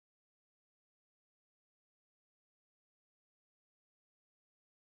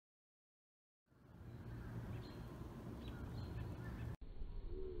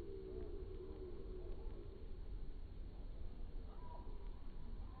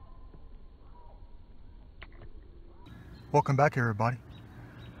Welcome back, everybody.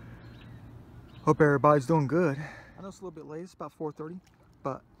 Hope everybody's doing good. I know it's a little bit late, it's about 4:30,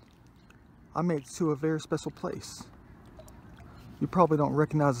 but I made it to a very special place. You probably don't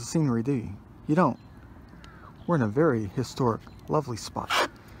recognize the scenery, do you? You don't. We're in a very historic, lovely spot.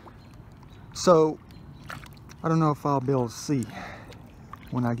 So, I don't know if I'll be able to see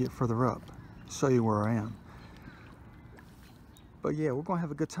when I get further up, show you where I am. But yeah, we're gonna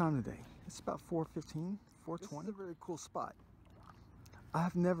have a good time today. It's about 4:15, 4:20. This is a very cool spot.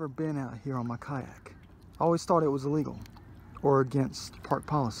 I've never been out here on my kayak. I always thought it was illegal or against park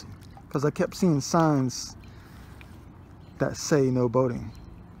policy because I kept seeing signs that say no boating.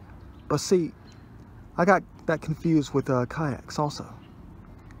 But see, I got that confused with kayaks also.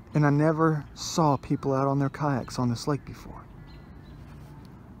 And I never saw people out on their kayaks on this lake before.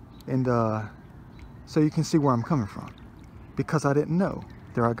 And so you can see where I'm coming from. Because I didn't know.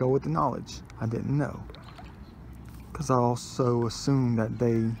 There I go with the knowledge. I didn't know. Because I also assumed that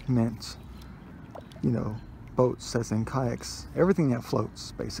they meant, you know, boats as in kayaks. Everything that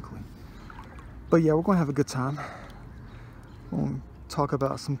floats, basically. But yeah, we're going to have a good time. We're going to talk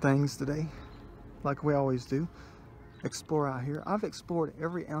about some things today, like we always do. Explore out here. I've explored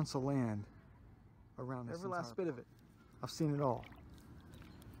every ounce of land around this. Every last bit of it. I've seen it all.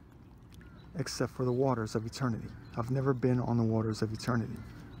 Except for the waters of eternity. I've never been on the waters of eternity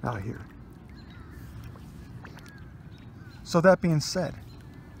out here. So that being said,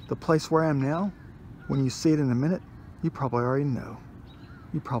 the place where I am now, when you see it in a minute, you probably already know.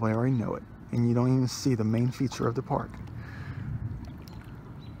 You probably already know it. And you don't even see the main feature of the park.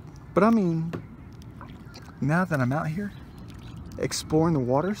 But I mean, now that I'm out here, exploring the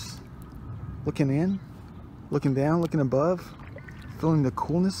waters, looking in, looking down, looking above, feeling the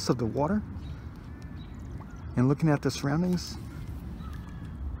coolness of the water, and looking at the surroundings,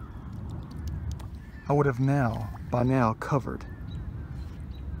 I would have by now covered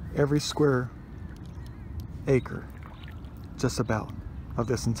every square acre, just about, of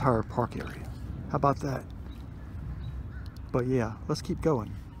this entire park area. How about that? But yeah, let's keep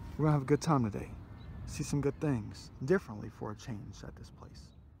going. We're gonna have a good time today. See some good things, differently for a change at this place.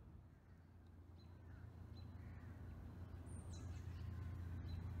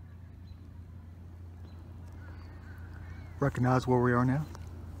 Recognize where we are now?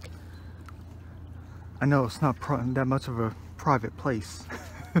 I know it's not that much of a private place.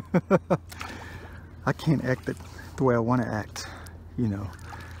 I can't act the way I want to act, you know,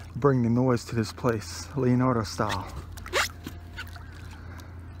 bring the noise to this place, Leonardo style.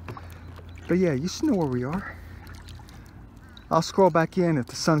 But yeah, you should know where we are. I'll scroll back in if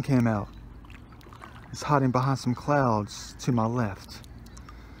the sun came out. It's hiding behind some clouds to my left.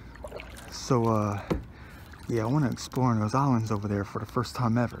 So, yeah, I want to explore those islands over there for the first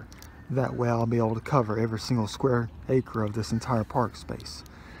time ever. That way I'll be able to cover every single square acre of this entire park space.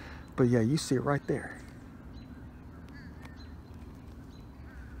 But yeah, you see it right there.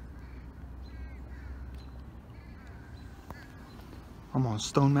 I'm on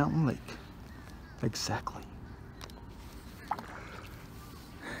Stone Mountain Lake. Exactly.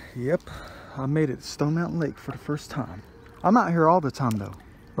 Yep, I made it to Stone Mountain Lake for the first time. I'm out here all the time though,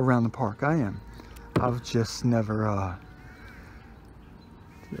 around the park. I am. I've just never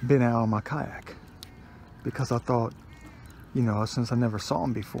been out on my kayak because I thought, you know, since I never saw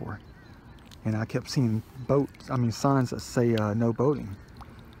them before and I kept seeing signs that say no boating,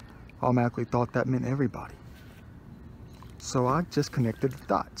 I automatically thought that meant everybody. So I just connected the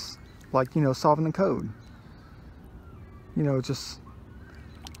dots, like, you know, solving the code, you know, just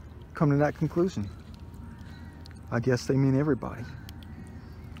come to that conclusion. I guess they mean everybody.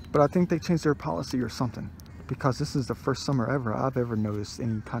 But I think they changed their policy or something, because this is the first summer ever I've ever noticed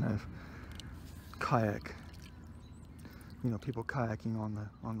any kind of kayak, you know, people kayaking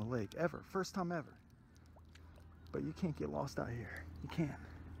on the lake, ever. First time ever. But you can't get lost out here. You can't.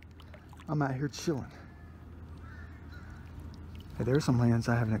 I'm out here chilling. Hey, there's some lands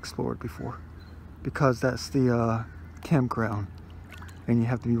I haven't explored before, because that's the campground, and you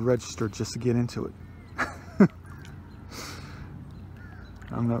have to be registered just to get into it.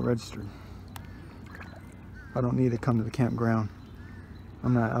 I'm not registered. I don't need to come to the campground.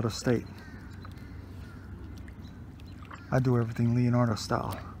 I'm not out of state. I do everything Leonardo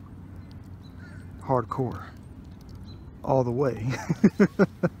style. Hardcore. All the way.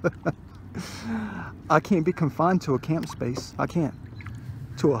 I can't be confined to a camp space. I can't.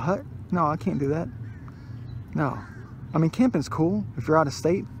 To a hut? No, I can't do that. No. I mean, camping's cool if you're out of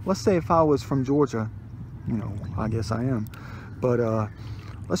state. Let's say if I was from Georgia, you know, I guess I am. But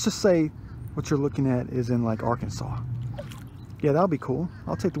let's just say what you're looking at is in like Arkansas. Yeah, that'll be cool.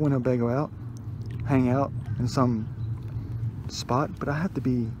 I'll take the Winnebago out, hang out in some spot, but I have to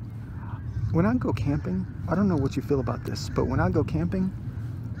be, when I go camping, I don't know what you feel about this, but when I go camping,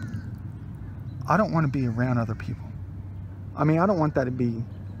 I don't want to be around other people. I mean, I don't want that to be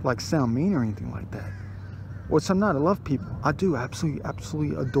like sound mean or anything like that. Which I'm not. I love people. I do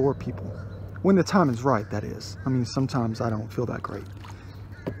absolutely adore people. When the time is right, that is. I mean, sometimes I don't feel that great.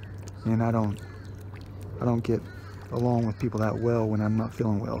 And I don't get along with people that well when I'm not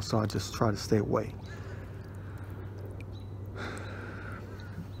feeling well, so I just try to stay away.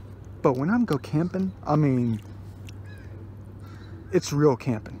 But when I go camping, I mean, it's real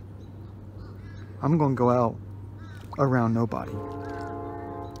camping. I'm gonna go out around nobody.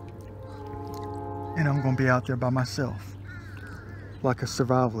 And I'm gonna be out there by myself, like a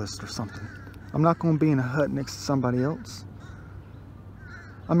survivalist or something. I'm not gonna be in a hut next to somebody else.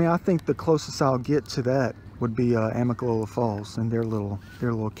 I mean, I think the closest I'll get to that would be Amicalola Falls and their little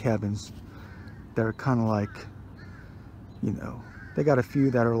cabins that are kind of like, you know, they got a few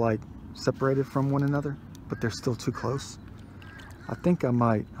that are like separated from one another, but they're still too close. I think I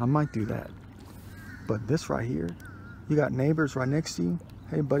might do that. But this right here, you got neighbors right next to you.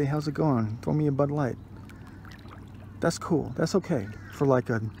 Hey buddy, how's it going? Throw me a Bud Light. That's cool. That's okay for like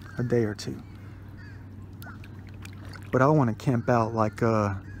a day or two. But I want to camp out like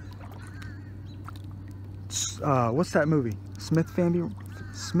what's that movie? Smith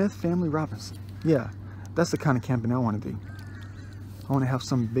Family Robinson. Yeah, that's the kind of camping I want to do. I want to have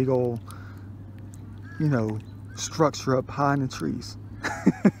some big old, you know, structure up high in the trees,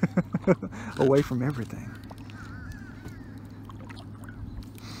 away from everything.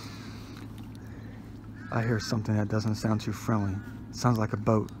 I hear something that doesn't sound too friendly. It sounds like a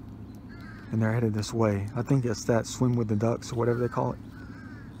boat, and they're headed this way. I think it's that swim with the ducks or whatever they call it.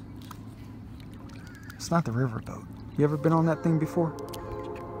 It's not the river boat. You ever been on that thing before?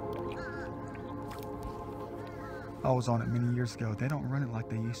 I was on it many years ago. They don't run it like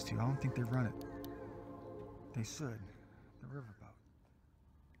they used to. I don't think they run it. They should. The river boat.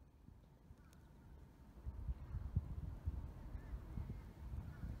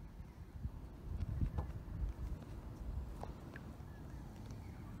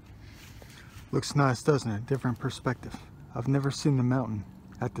 Looks nice, doesn't it? Different perspective. I've never seen the mountain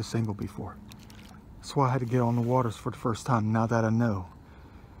at this angle before. That's why I had to get on the waters for the first time, now that I know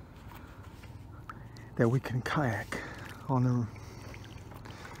that we can kayak on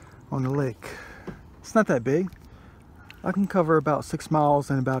the lake. It's not that big. I can cover about 6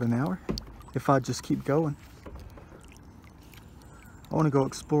 miles in about an hour if I just keep going. I want to go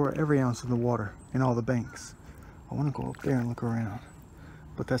explore every ounce of the water and all the banks. I want to go up there and look around.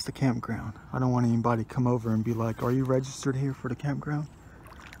 But that's the campground. I don't want anybody to come over and be like, are you registered here for the campground,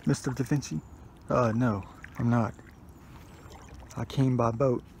 Mr. Da Vinci? No, I'm not. I came by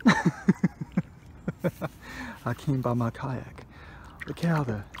boat. I came by my kayak. Look at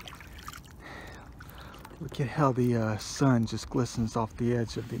how the sun just glistens off the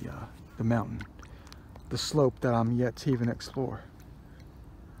edge of the mountain. The slope that I'm yet to even explore.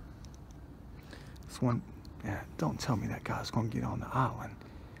 This one, yeah, don't tell me that guy's gonna get on the island.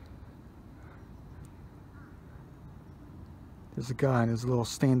 There's a guy in his little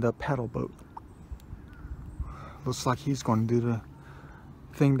stand-up paddle boat. Looks like he's going to do the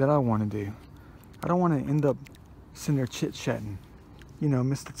thing that I want to do. I don't want to end up sitting there chit-chatting. You know,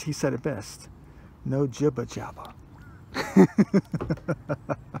 Mr. T said it best. No jibba-jabba.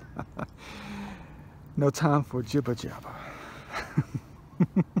 No time for jibba-jabba.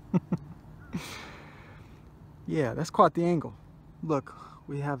 Yeah, that's quite the angle. Look,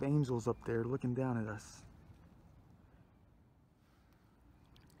 we have angels up there looking down at us.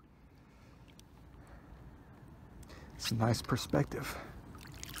 It's a nice perspective.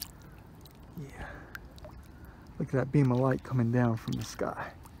 Yeah. Look at that beam of light coming down from the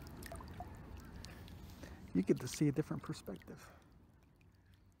sky. You get to see a different perspective.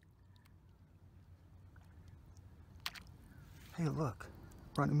 Hey, look,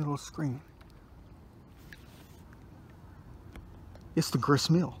 right in the middle of the screen. It's the grist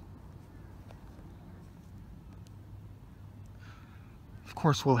mill. Of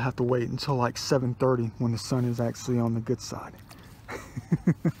course, we'll have to wait until like 7:30 when the sun is actually on the good side.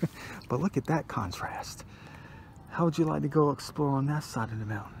 But look at that contrast. How would you like to go explore on that side of the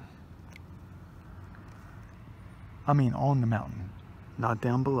mountain? I mean on the mountain, not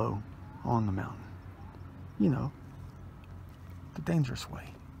down below, on the mountain. You know, the dangerous way,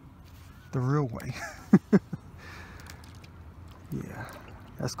 the real way. Yeah,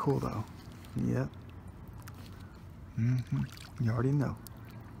 that's cool though. Yep. You already know.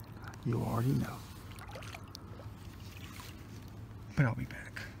 You already know. But I'll be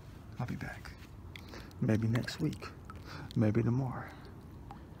back. I'll be back. Maybe next week. maybe tomorrow.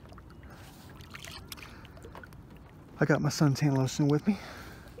 I got my suntan lotion with me.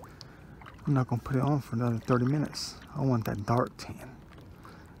 I'm not gonna put it on for another 30 minutes. I want that dark tan.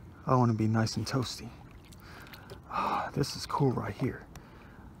 I want to be nice and toasty. Oh, this is cool right here.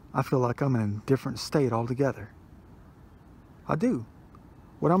 I feel like I'm in a different state altogether. I do.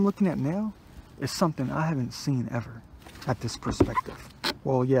 What I'm looking at now is something I haven't seen ever at this perspective.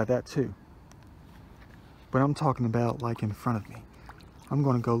 Well, yeah, that too. But I'm talking about like in front of me. I'm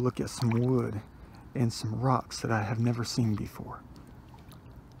going to go look at some wood and some rocks that I have never seen before.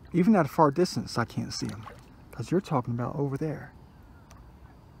 Even at a far distance, I can't see them. Because you're talking about over there.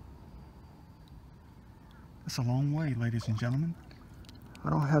 That's a long way, ladies and gentlemen. I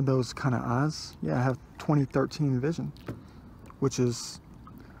don't have those kind of eyes. Yeah, I have 2013 vision, which is,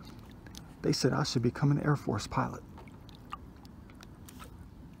 they said I should become an Air Force pilot.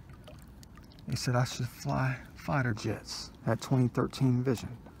 They said I should fly fighter jets at 2013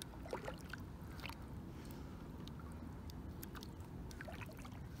 vision.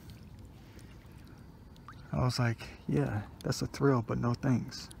 I was like, yeah, that's a thrill, but no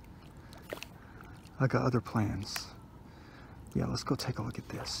thanks. I got other plans. Yeah, let's go take a look at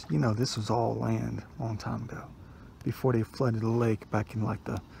this. You know, this was all land a long time ago. Before they flooded the lake back in like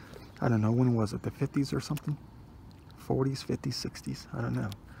the, I don't know, when was it? The 50s or something? 40s, 50s, 60s? I don't know.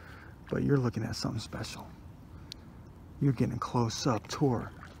 But you're looking at something special. You're getting a close-up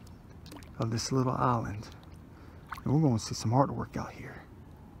tour of this little island. And we're going to see some artwork out here.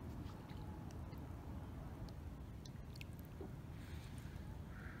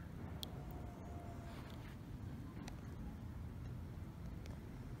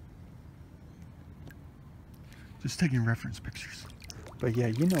 Just taking reference pictures. But yeah,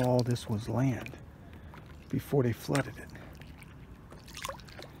 you know all this was land before they flooded it.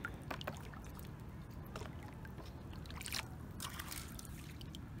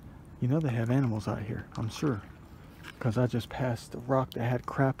 You know they have animals out here, I'm sure. Because I just passed a rock that had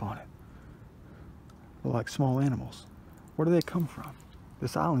crap on it. They're like small animals. Where do they come from?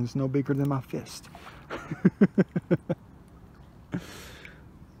 This island is no bigger than my fist.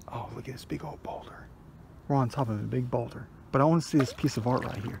 Oh, look at this big old boulder. We're on top of a big boulder. But I want to see this piece of art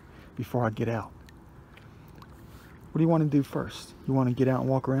right here before I get out. What do you want to do first? You want to get out and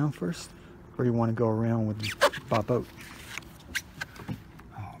walk around first? Or you want to go around with by boat?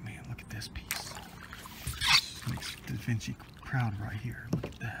 Oh man, look at this piece. This makes Da Vinci proud right here. Look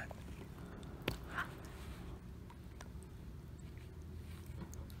at that.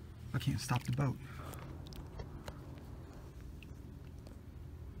 I can't stop the boat.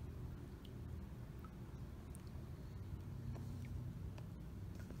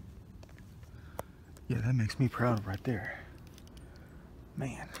 Yeah, that makes me proud right there.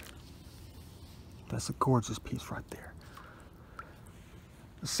 Man, that's a gorgeous piece right there.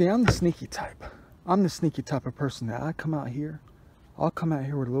 See, I'm the sneaky type. I'm the sneaky type of person that I'll come out here with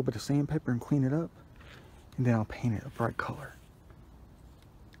a little bit of sandpaper and clean it up, and then I'll paint it a bright color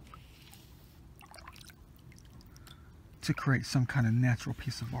to create some kind of natural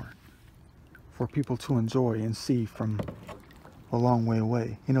piece of art for people to enjoy and see from a long way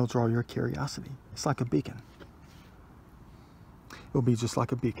away, and it'll draw your curiosity. It's like a beacon. It'll be just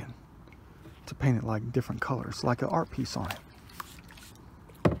like a beacon to paint it like different colors, like an art piece on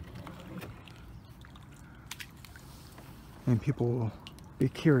it. And people will be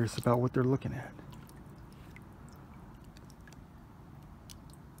curious about what they're looking at.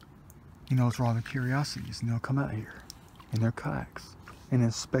 You know, draw their curiosities, and they'll come out here in their kayaks and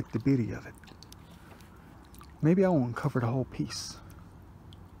inspect the beauty of it. Maybe I won't cover the whole piece.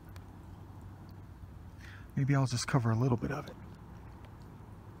 Maybe I'll just cover a little bit of it.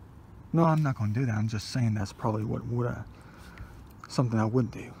 No, I'm not going to do that. I'm just saying that's probably something I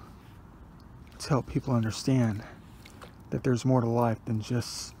would do. To help people understand that there's more to life than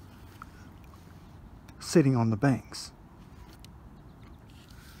just sitting on the banks.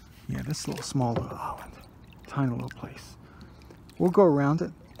 Yeah, this little small little island. Tiny little place. We'll go around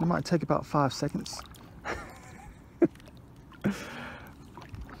it. It might take about 5 seconds.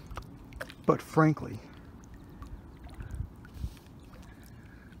 But frankly,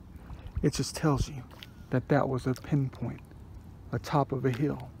 it just tells you that that was a pinpoint, a top of a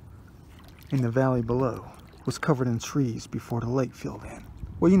hill, and the valley below was covered in trees before the lake filled in.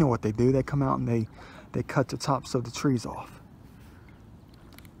 Well, you know what they do. They come out and they cut the tops of the trees off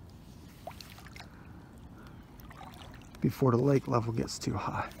before the lake level gets too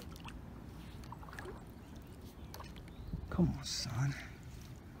high. Come on, son.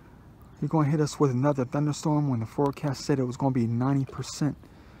 You're going to hit us with another thunderstorm when the forecast said it was going to be 90%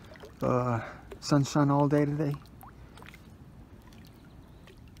 sunshine all day today?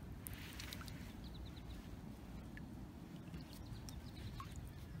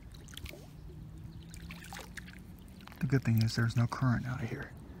 good thing is there's no current out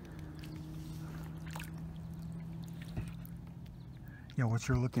here. Yeah, what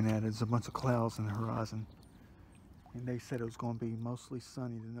you're looking at is a bunch of clouds in the horizon. And they said it was going to be mostly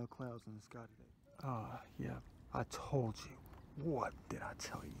sunny to no clouds in the sky today. Yeah, I told you. What did I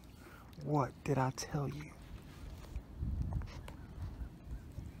tell you? What did I tell you?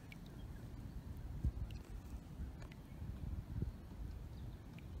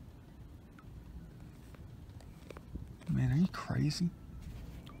 Man, are you crazy?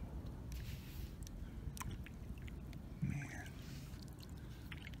 Man.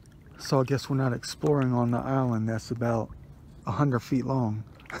 So I guess we're not exploring on the island that's about 100 feet long.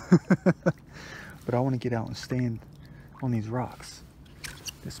 But I want to get out and stand on these rocks.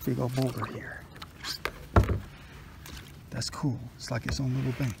 This big old boulder here. That's cool. It's like its own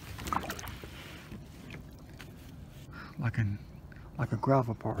little bank. Like a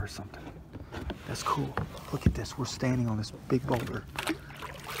gravel bar or something. That's cool. Look at this. We're standing on this big boulder.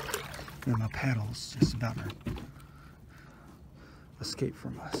 And my paddle's just about to escape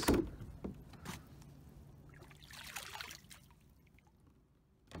from us.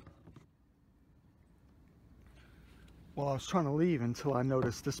 Well, I was trying to leave until I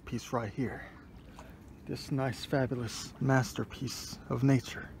noticed this piece right here. This nice, fabulous masterpiece of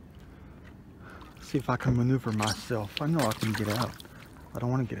nature. See if I can maneuver myself. I know I can get out. I don't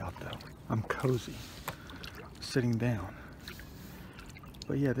want to get out though. I'm cozy, sitting down.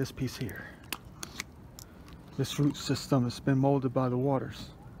 But yeah, this piece here. This root system has been molded by the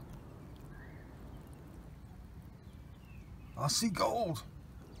waters. I see gold.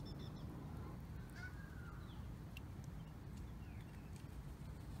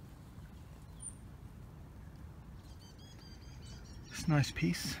 It's a nice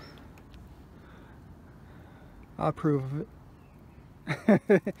piece. I approve of it.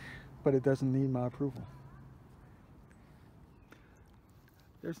 But it doesn't need my approval.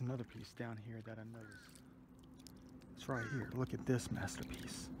 There's another piece down here that I noticed. It's right here. Look at this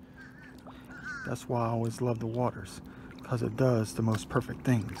masterpiece. That's why I always love the waters, because it does the most perfect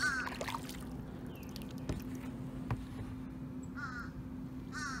things.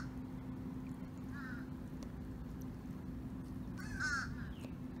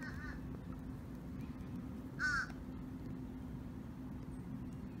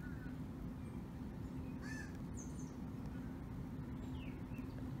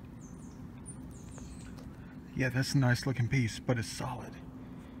 Yeah, that's a nice looking piece, but it's solid.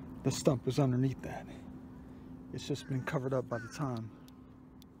 The stump is underneath that. It's just been covered up by the time.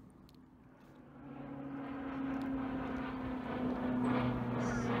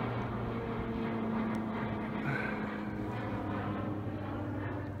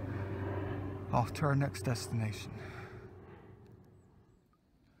 Off to our next destination.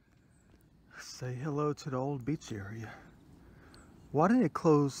 Say hello to the old beach area. Why did it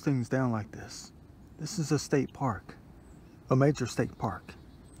close things down like this? This is a state park, a major state park.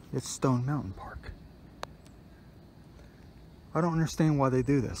 It's Stone Mountain Park. I don't understand why they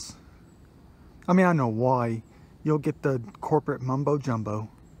do this. I mean, I know why. You'll get the corporate mumbo jumbo.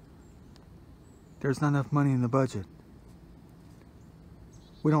 There's not enough money in the budget.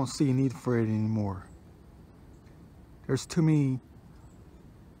 We don't see a need for it anymore. There's too many,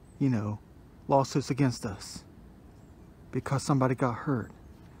 you know, lawsuits against us because somebody got hurt.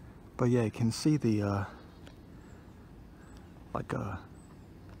 But yeah, you can see the, I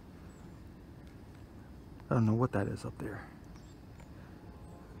don't know what that is up there.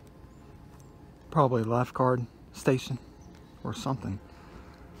 Probably a lifeguard station or something.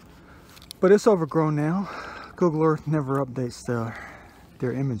 But it's overgrown now. Google Earth never updates their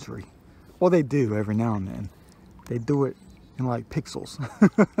imagery. Well, they do every now and then. They do it in like pixels.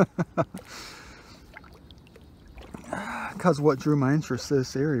 Because what drew my interest to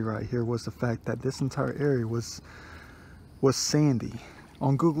this area right here was the fact that this entire area was sandy.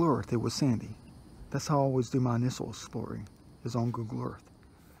 On Google Earth, it was sandy. That's how I always do my initial exploring, is on Google Earth.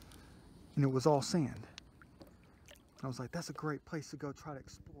 And it was all sand. I was like, that's a great place to go try to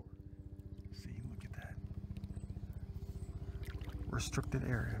explore. See, look at that. Restricted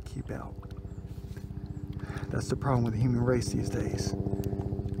area, keep out. That's the problem with the human race these days.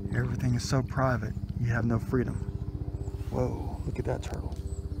 Everything is so private, you have no freedom. Whoa, look at that turtle.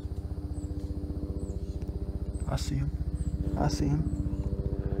 I see him. I see him.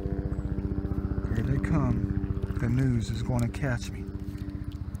 Here they come. The news is going to catch me.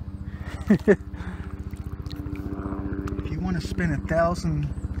 If you want to spend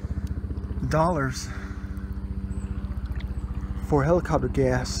 $1,000 for helicopter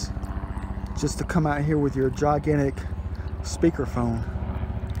gas just to come out here with your gigantic speakerphone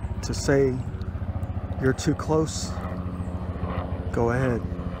to say you're too close Go ahead.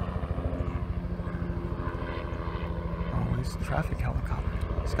 Oh, it's a traffic helicopter.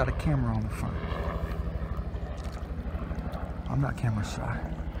 It's got a camera on the front. I'm not camera shy.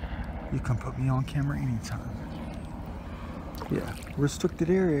 You can put me on camera anytime. Yeah, restricted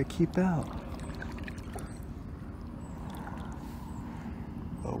area, keep out.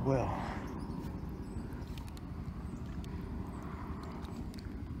 Oh well.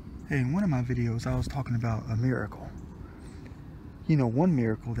 Hey, in one of my videos I was talking about a miracle. You know, one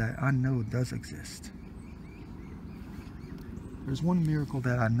miracle that I know does exist. There's one miracle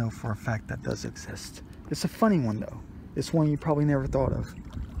that I know for a fact that does exist. It's a funny one though. It's one you probably never thought of.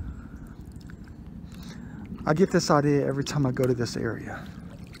 I get this idea every time I go to this area.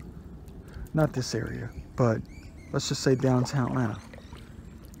 Not this area, but let's just say downtown Atlanta.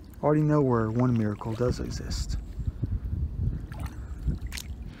 I already know where one miracle does exist.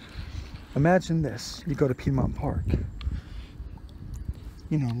 Imagine this. You go to Piedmont Park.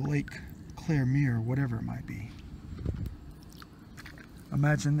 You know, Lake Claremere, whatever it might be.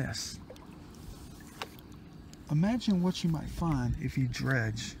 Imagine this. Imagine what you might find if you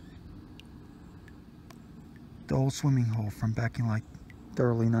dredge the old swimming hole from back in like the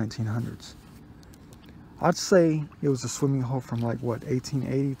early 1900s. I'd say it was a swimming hole from like what,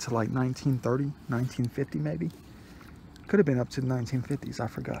 1880 to like 1930, 1950 maybe. Could have been up to the 1950s, I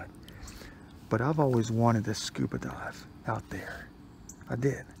forgot. But I've always wanted to scuba dive out there. I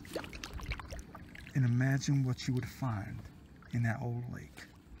did. And imagine what you would find in that old lake.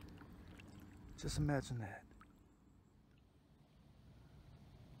 Just imagine that.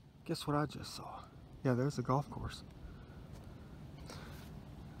 Guess what I just saw? Yeah, there's a golf course.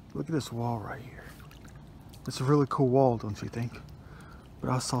 Look at this wall right here. It's a really cool wall, don't you think? But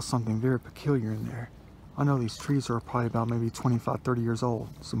I saw something very peculiar in there. I know these trees are probably about maybe 25, 30 years old.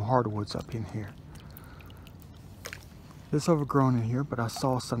 Some hardwoods up in here. It's overgrown in here, but I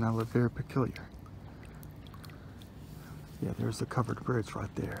saw something that looked very peculiar. Yeah, there's the covered bridge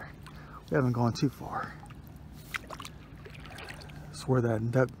right there. We haven't gone too far. It's where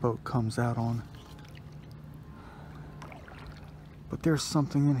that duck boat comes out on. But there's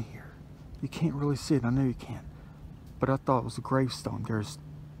something in here. You can't really see it, I know you can't. But I thought it was a gravestone. There's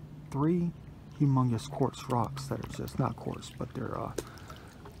 3 humongous quartz rocks that are just, not quartz, but they're,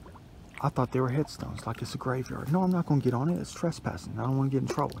 I thought they were headstones, like it's a graveyard. No, I'm not going to get on it, it's trespassing. I don't want to get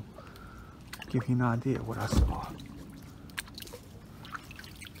in trouble. Give you an idea of what I saw.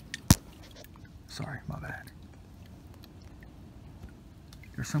 Sorry, my bad.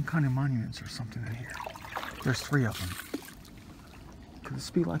 There's some kind of monuments or something in here. There's 3 of them. Could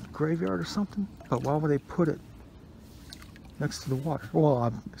this be like a graveyard or something? But why would they put it next to the water?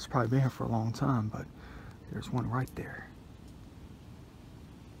 Well, it's probably been here for a long time, but there's one right there.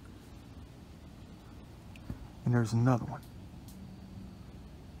 And there's another one.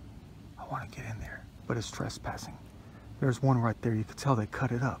 I want to get in there, but it's trespassing. There's one right there. You could tell they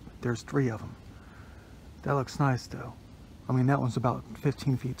cut it up. There's 3 of them. That looks nice though. I mean, that one's about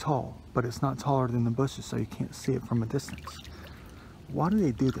 15 feet tall, but it's not taller than the bushes, so you can't see it from a distance. Why do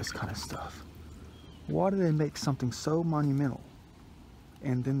they do this kind of stuff? Why do they make something so monumental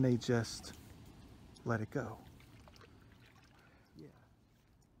and then they just let it go? Yeah.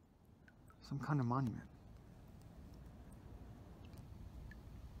 Some kind of monument.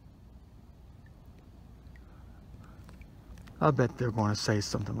 I bet they're going to say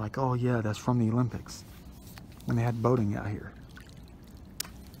something like, oh yeah, that's from the Olympics, when they had boating out here.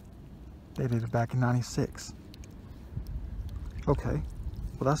 They did it back in '96. Okay,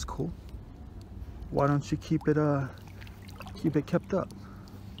 well that's cool. Why don't you keep it kept up?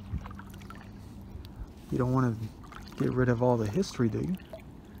 You don't want to get rid of all the history, do you?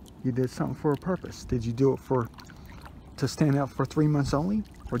 You did something for a purpose. Did you do it to stand out for 3 months only?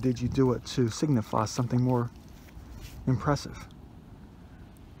 Or did you do it to signify something more impressive?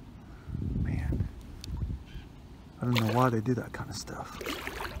 Man, I don't know why they do that kind of stuff.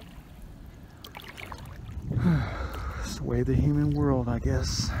 It's the way of the human world, I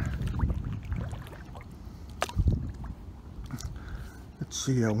guess. Let's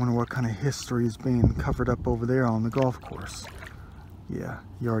see, I wonder what kind of history is being covered up over there on the golf course. Yeah,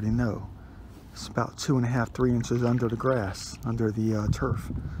 you already know. It's about 2.5, 3 inches under the grass, under the turf.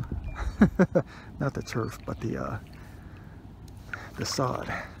 Not the turf, but the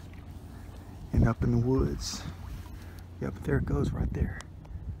sod. And up in the woods. Yeah, but there it goes right there.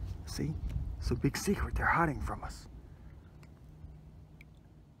 See? It's a big secret they're hiding from us.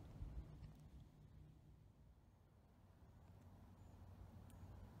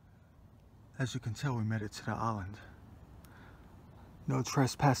 As you can tell, we made it to the island. No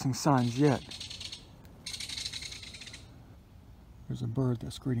trespassing signs yet. There's a bird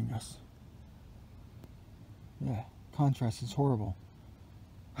that's greeting us. Yeah, contrast is horrible.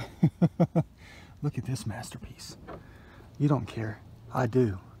 Look at this masterpiece. You don't care. I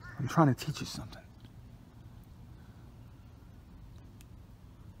do. I'm trying to teach you something.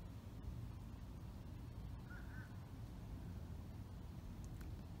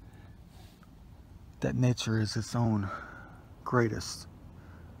 That nature is its own greatest,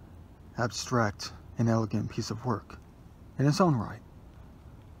 abstract, and elegant piece of work in its own right.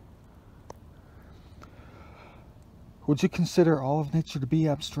 Would you consider all of nature to be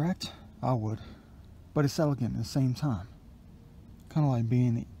abstract? I would, but it's elegant at the same time. Kind of like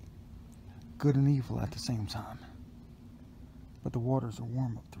being good and evil at the same time. But the waters are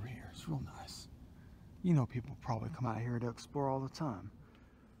warm up through here. It's real nice. You know, people probably come out here to explore all the time.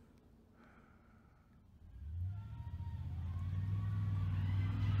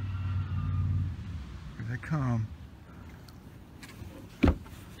 Here they come.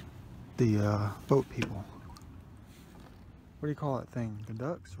 The boat people. What do you call that thing? The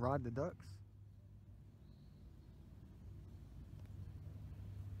ducks? Ride the ducks?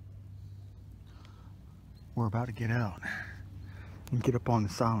 We're about to get out and get up on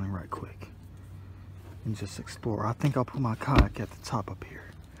this island right quick and just explore. I think I'll put my kayak at the top up here.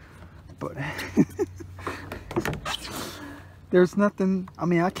 But there's nothing, I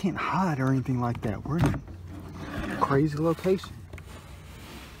mean, I can't hide or anything like that. We're in a crazy location.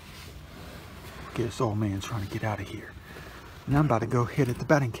 Look at this old man trying to get out of here. And I'm about to go hit at the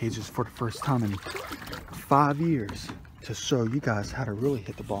batting cages for the first time in 5 years to show you guys how to really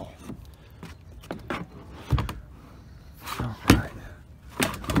hit the ball. All right.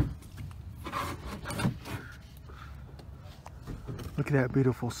 Look at that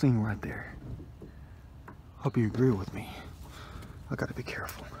beautiful scene right there. Hope you agree with me. I gotta be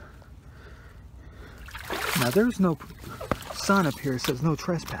careful. Now there's no sign up here that says no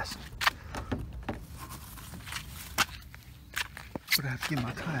trespassing. But I have to get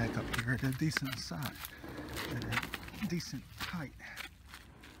my kayak up here at a decent size, at a decent height.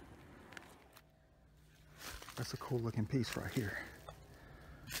 That's a cool looking piece right here.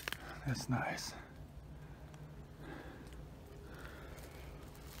 That's nice.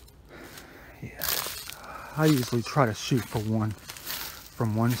 Yeah, I usually try to shoot from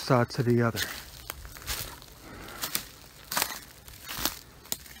one side to the other.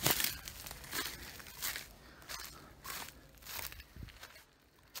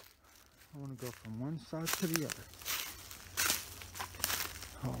 I want to go from one side to the other.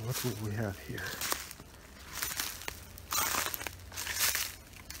 Oh, look what we have here.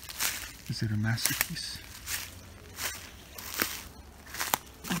 Is it a masterpiece?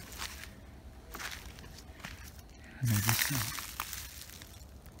 Maybe so.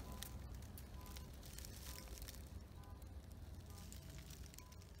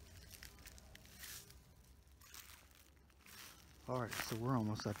 Alright, so we're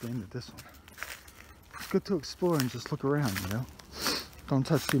almost at the end of this one. It's good to explore and just look around, you know. Don't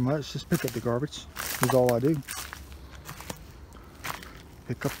touch too much, just pick up the garbage. Is all I do.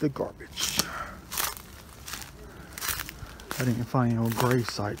 Pick up the garbage. I didn't find any old grave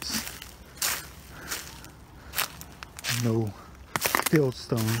sites. No field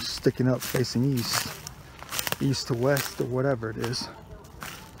stones sticking up facing east to west, or whatever it is.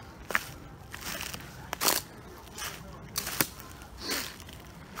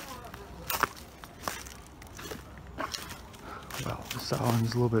 Wow, this island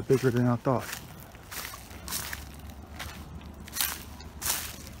is a little bit bigger than I thought.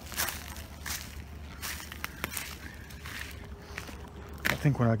 I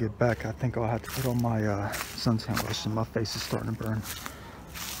think when I get back, I think I'll have to put on my suntan lotion. My face is starting to burn.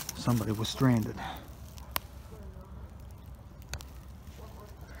 Somebody was stranded.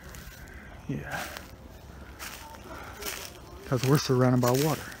 Yeah. Because we're surrounded by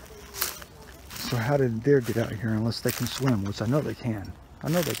water. So how did deer get out here unless they can swim, which I know they can. I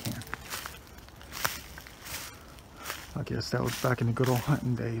know they can. I guess that was back in the good old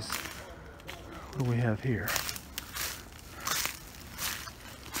hunting days. What do we have here?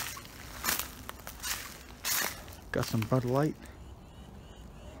 Got some Bud Light.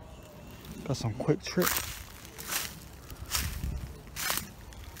 Got some Quick Trip.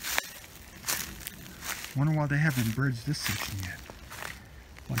 Wonder why they haven't bridged this section yet.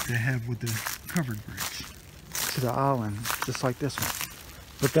 Like they have with the covered bridge. To the island, just like this one.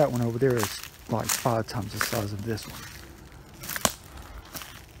 But that one over there is like 5 times the size of this one.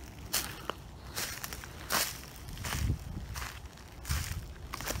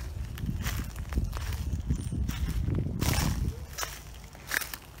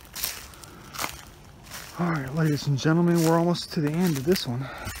 Alright, ladies and gentlemen, we're almost to the end of this one.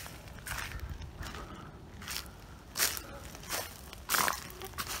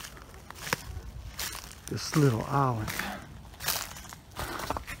 This little island.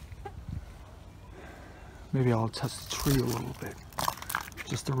 Maybe I'll touch the tree a little bit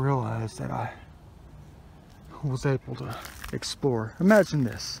just to realize that I was able to explore. Imagine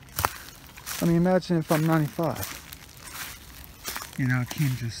this. I mean, imagine if I'm 95. You know, I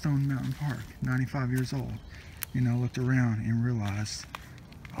came to Stone Mountain Park, 95 years old. You know, looked around and realized,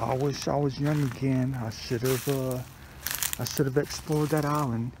 I wish I was young again. I should have explored that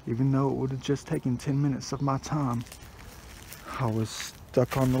island, even though it would have just taken 10 minutes of my time. I was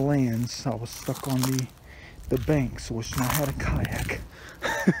stuck on the lands. I was stuck on the banks, wishing I had a kayak.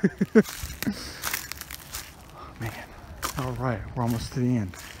 Man. All right, we're almost to the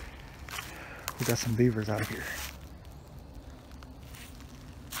end. We got some beavers out here.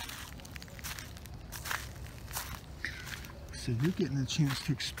 So you're getting a chance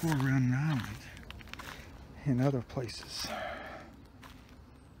to explore around an island and other places.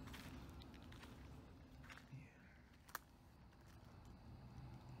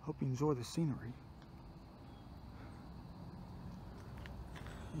 Hope you enjoy the scenery.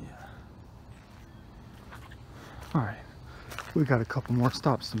 Yeah. All right, we got a couple more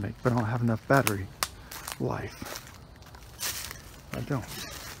stops to make, but I don't have enough battery life. I don't.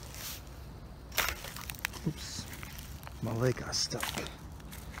 Oops, my leg got stuck.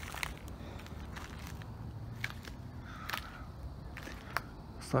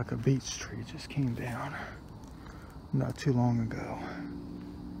 It's like a beech tree just came down not too long ago.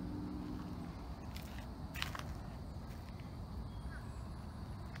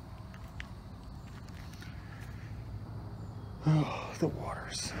 Oh, the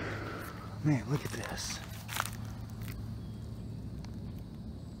waters. Man, look at this.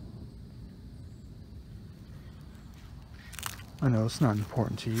 I know it's not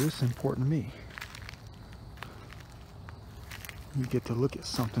important to you, it's important to me. You get to look at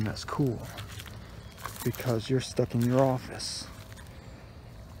something that's cool because you're stuck in your office.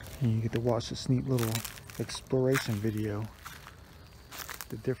 And you get to watch this neat little exploration video,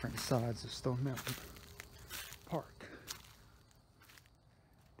 the different sides of Stone Mountain Park.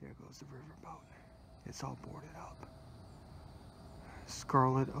 There goes the riverboat. It's all boarded up.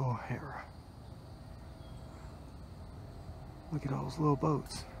 Scarlet O'Hara. Look at all those little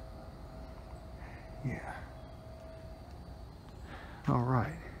boats. Yeah. All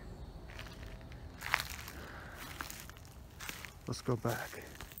right. Let's go back.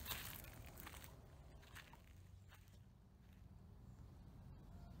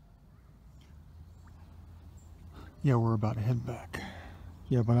 Yeah, we're about to head back.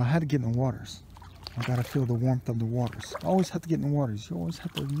 Yeah, but I had to get in the waters. I gotta feel the warmth of the waters. I always have to get in the waters. You always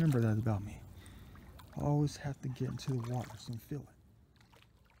have to remember that about me. I always have to get into the waters and feel it.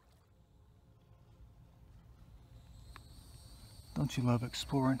 Don't you love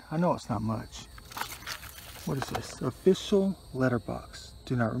exploring? I know it's not much. What is this? Official letterbox.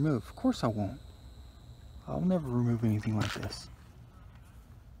 Do not remove. Of course I won't. I'll never remove anything like this.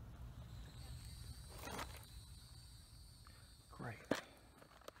 Great.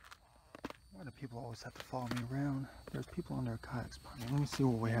 Why do people always have to follow me around? There's people on their kayaks behind me. Let me see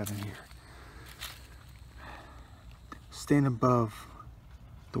what we have in here. Stand above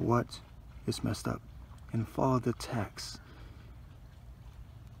the what is messed up and follow the text.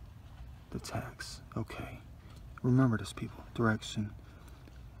 The text. Okay. Remember this, people. Direction.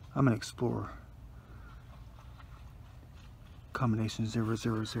 I'm an explorer. Combination 000.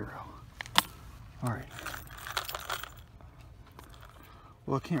 Alright.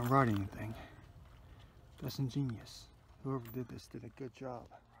 Well, I can't write anything. That's ingenious. Whoever did this did a good job.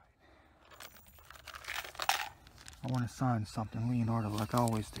 I want to sign something, Leonardo, like I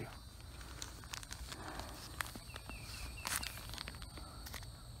always do.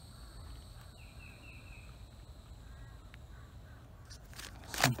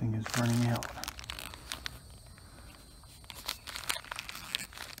 Something is running out.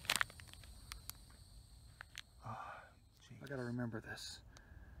 I gotta remember this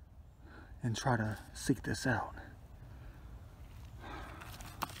and try to seek this out.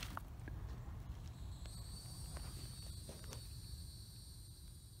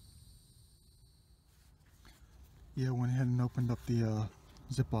 Yeah, I went ahead and opened up the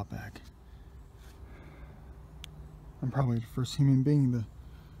Ziploc bag. I'm probably the first human being to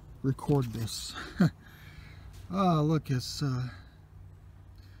record this. Ah, look, it's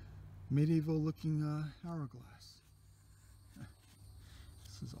medieval looking hourglass.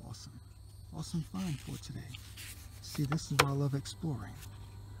 This is awesome. Awesome find for today. See, this is why I love exploring.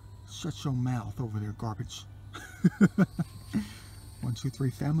 Shut your mouth over there, garbage. 1, 2, 3,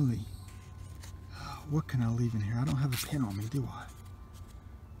 family. What can I leave in here? I don't have a pen on me, do I?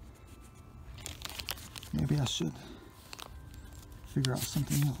 Maybe I should figure out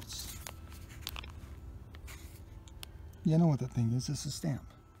something else. Yeah, I know what that thing is. It's a stamp.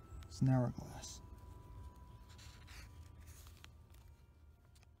 It's an hourglass.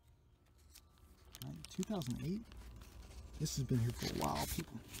 Right, 2008? This has been here for a while,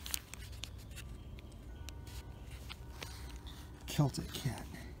 people. Celtic cat.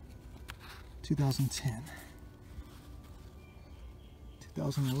 2010.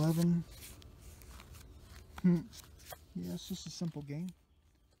 2011. Yeah, it's just a simple game.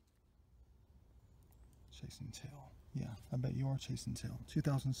 Chasing tail. Yeah, I bet you are chasing tail.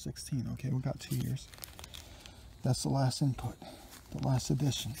 2016. Okay, we got 2 years. That's the last input. The last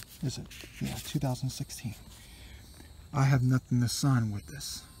edition. Is it? Yeah, 2016. I have nothing to sign with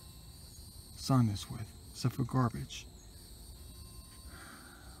this. Sign this with, except for garbage.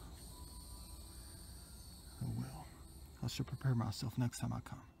 Oh well. I should prepare myself next time I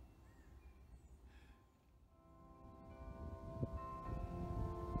come.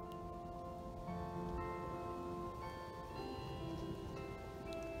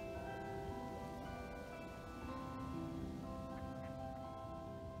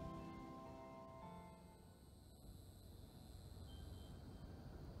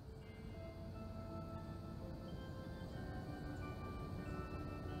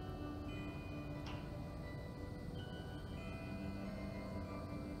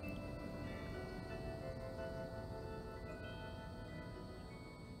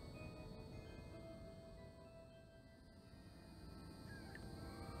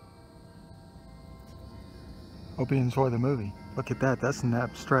 Hope you enjoy the movie. Look at that. That's an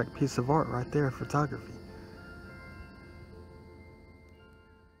abstract piece of art right there, photography.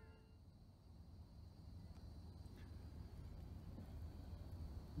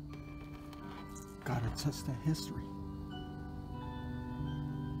 Gotta touch that history.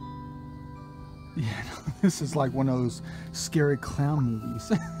 Yeah, this is like one of those scary clown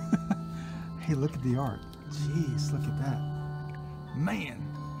movies. Hey, look at the art. Jeez, look at that. Man,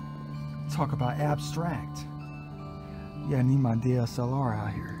 talk about abstract. Yeah, I need my DSLR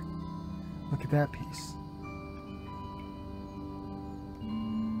out here. Look at that piece.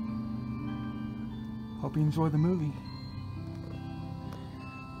 Hope you enjoy the movie.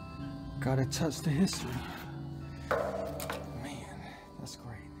 Gotta touch the history.